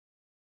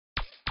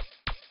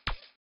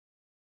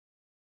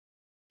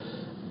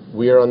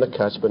we are on the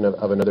cusp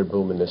of another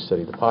boom in this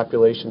city. The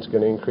population is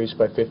going to increase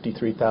by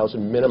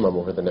 53,000 minimum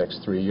over the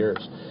next 3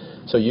 years.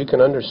 So you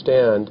can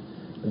understand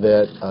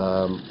that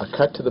a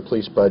cut to the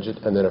police budget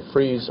and then a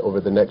freeze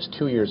over the next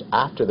 2 years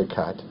after the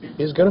cut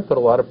is going to put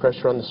a lot of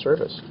pressure on the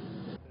service.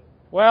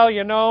 Well,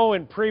 you know,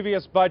 in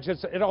previous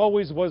budgets, it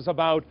always was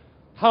about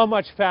how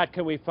much fat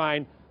can we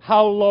find,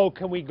 how low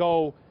can we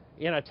go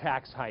in a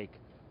tax hike.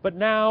 But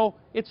now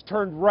it's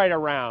turned right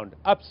around,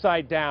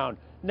 upside down.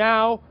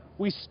 Now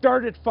we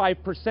start at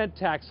 5%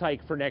 tax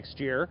hike for next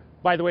year.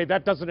 By the way,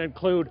 that doesn't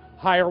include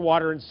higher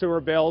water and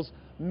sewer bills,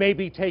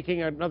 maybe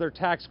taking another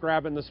tax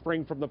grab in the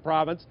spring from the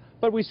province.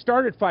 But we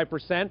start at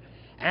 5%,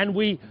 and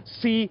we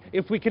see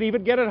if we can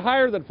even get it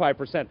higher than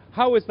 5%.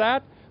 How is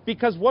that?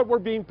 Because what we're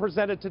being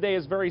presented today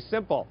is very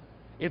simple.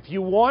 If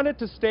you want it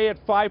to stay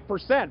at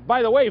 5%,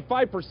 by the way,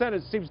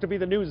 5% seems to be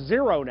the new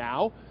zero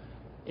now.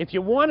 If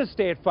you want to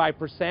stay at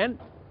 5%,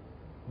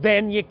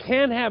 then you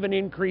can't have an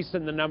increase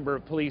in the number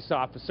of police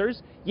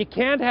officers. You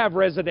can't have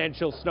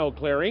residential snow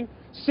clearing.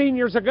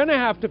 Seniors are going to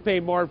have to pay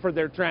more for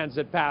their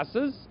transit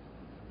passes.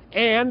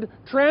 And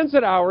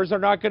transit hours are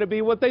not going to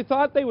be what they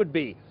thought they would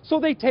be. So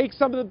they take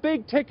some of the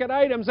big ticket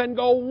items and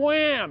go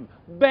wham,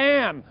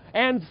 bam,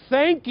 and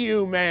thank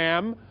you,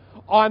 ma'am,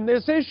 on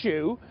this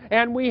issue.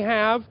 And we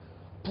have,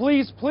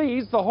 please,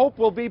 please, the hope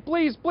will be,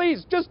 please,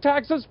 please, just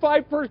tax us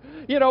 7%,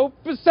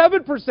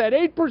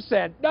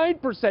 8%,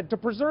 9% to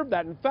preserve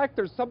that. In fact,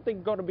 there's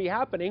something going to be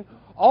happening.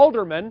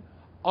 Aldermen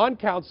on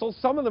council,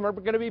 some of them are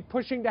going to be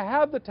pushing to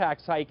have the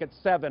tax hike at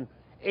 7%.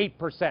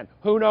 8%.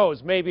 Who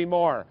knows? Maybe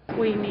more.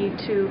 We need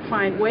to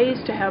find ways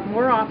to have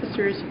more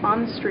officers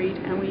on the street,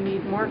 and we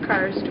need more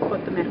cars to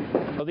put them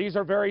in. So these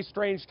are very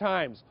strange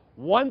times.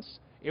 Once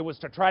it was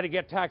to try to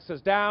get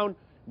taxes down,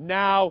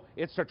 now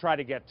it's to try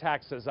to get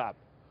taxes up.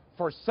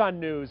 For Sun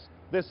News,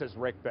 this is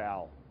Rick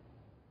Bell.